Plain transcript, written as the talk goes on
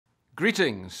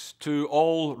Greetings to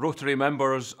all Rotary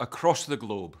members across the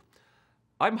globe.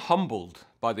 I'm humbled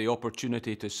by the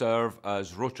opportunity to serve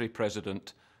as Rotary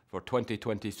President for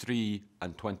 2023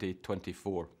 and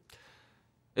 2024.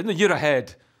 In the year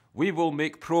ahead, we will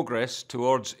make progress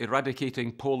towards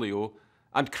eradicating polio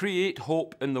and create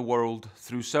hope in the world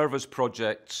through service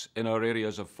projects in our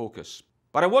areas of focus.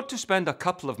 But I want to spend a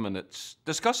couple of minutes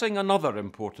discussing another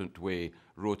important way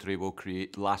Rotary will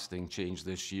create lasting change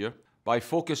this year by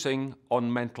focusing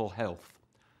on mental health.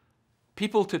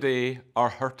 People today are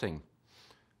hurting.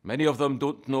 Many of them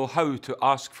don't know how to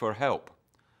ask for help.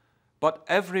 But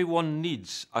everyone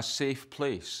needs a safe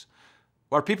place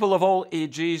where people of all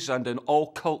ages and in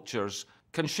all cultures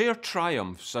can share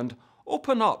triumphs and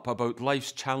open up about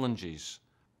life's challenges.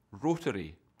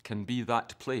 Rotary can be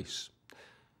that place.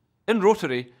 In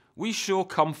Rotary, we show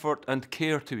comfort and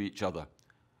care to each other.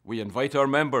 We invite our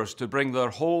members to bring their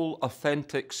whole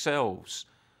authentic selves,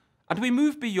 and we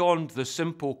move beyond the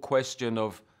simple question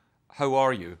of, "How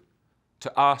are you?"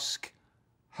 to ask,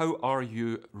 "How are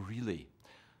you really?"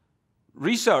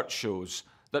 Research shows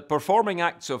that performing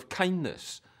acts of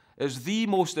kindness is the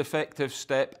most effective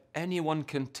step anyone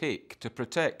can take to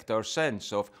protect our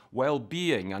sense of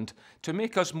well-being and to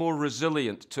make us more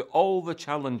resilient to all the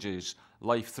challenges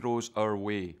life throws our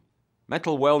way.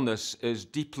 Mental wellness is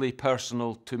deeply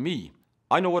personal to me.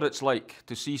 I know what it's like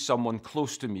to see someone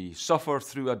close to me suffer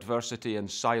through adversity in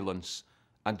silence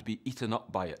and be eaten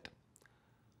up by it.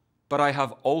 But I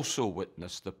have also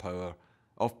witnessed the power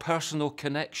of personal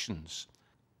connections,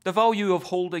 the value of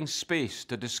holding space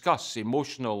to discuss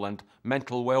emotional and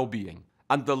mental well-being,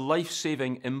 and the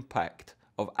life-saving impact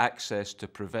of access to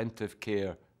preventive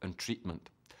care and treatment.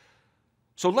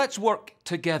 So let's work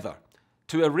together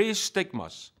to erase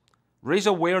stigmas, raise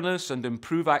awareness and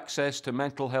improve access to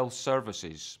mental health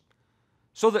services,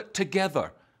 so that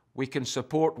together we can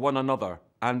support one another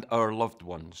and our loved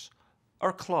ones,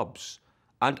 our clubs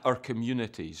and our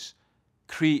communities,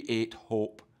 create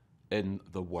hope in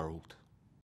the world.